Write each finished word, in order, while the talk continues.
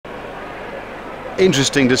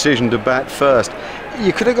Interesting decision to bat first.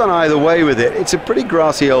 You could have gone either way with it. It's a pretty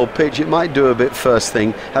grassy old pitch. It might do a bit first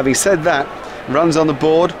thing. Having said that, runs on the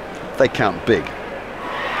board, they count big.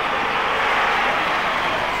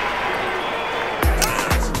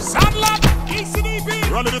 Saddle up,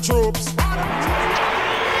 ECDB, run to the troops.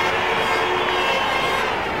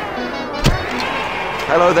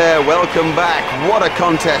 Hello there, welcome back. What a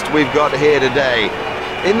contest we've got here today.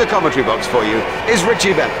 In the commentary box for you is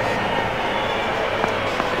Richie Bennett.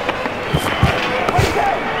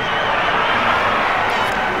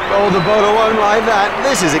 Oh, the bowler won't like that.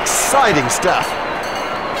 This is exciting stuff.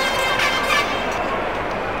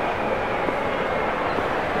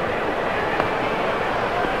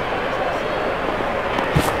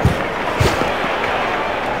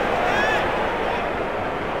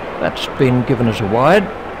 That's been given as a wide.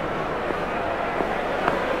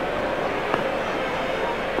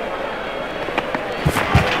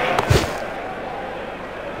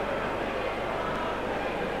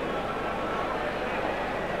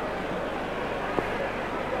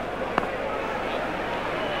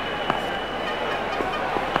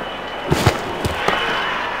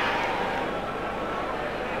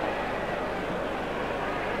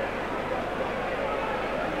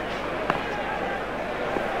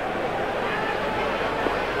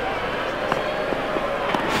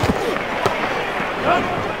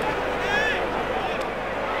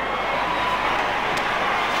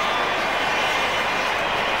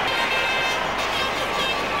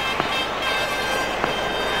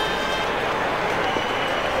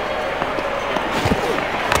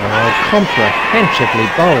 Comprehensively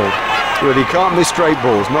bowled. Well, he can't miss straight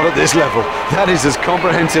balls, not at this level. That is as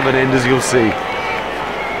comprehensive an end as you'll see.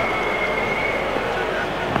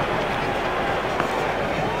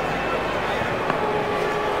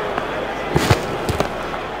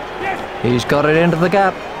 He's got it into the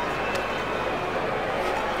gap.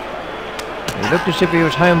 He looked as if he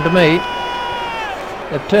was home to me.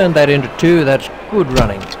 They've turned that into 2. That's good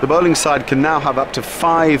running. The bowling side can now have up to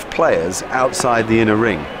 5 players outside the inner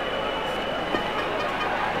ring.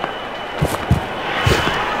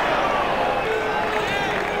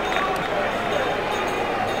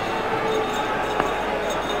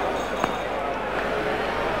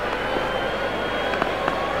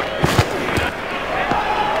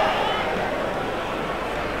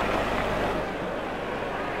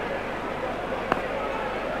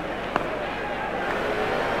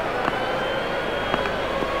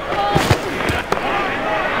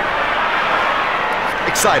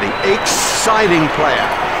 Exciting player.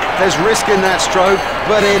 There's risk in that stroke,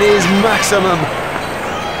 but it is maximum.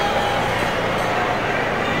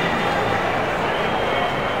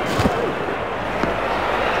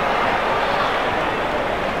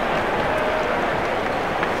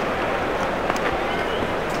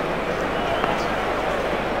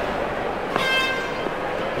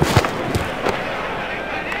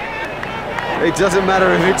 It doesn't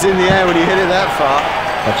matter if it's in the air when you hit it that far.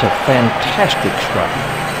 That's a fantastic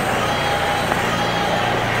strike.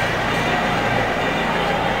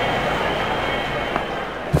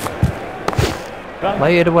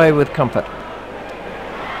 Play it away with comfort.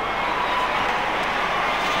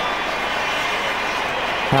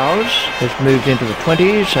 Howes has moved into the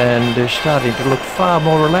 20s and is starting to look far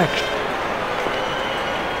more relaxed.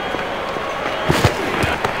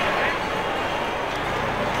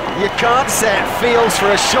 You can't set fields for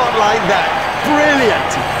a shot like that.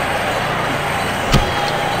 Brilliant!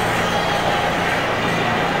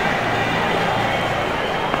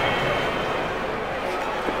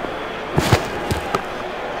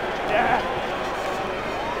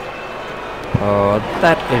 Oh,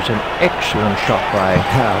 that is an excellent shot by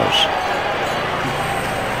Howes.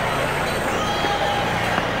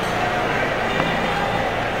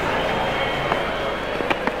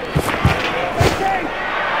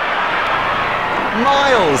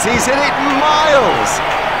 Miles! He's hit it miles!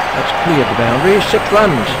 That's cleared the boundary. 6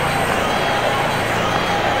 runs.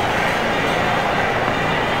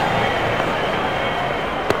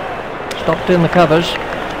 Stopped in the covers.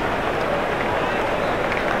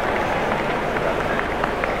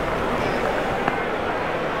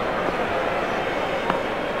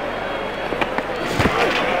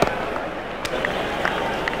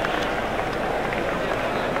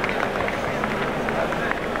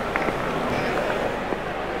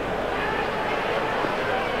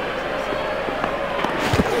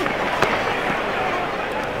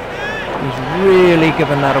 Really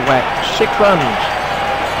given that a whack. 6 runs.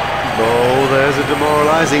 Oh, there's a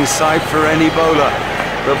demoralising sight for any bowler.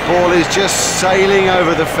 The ball is just sailing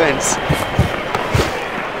over the fence.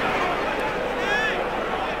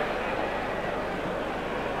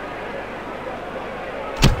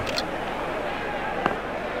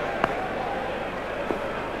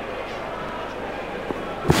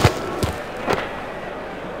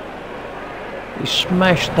 He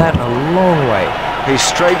smashed that a long way. His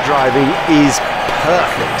straight driving is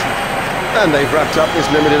perfect. And they've wrapped up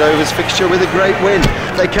this limited overs fixture with a great win.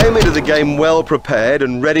 They came into the game well prepared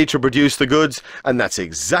and ready to produce the goods, and that's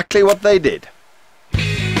exactly what they did.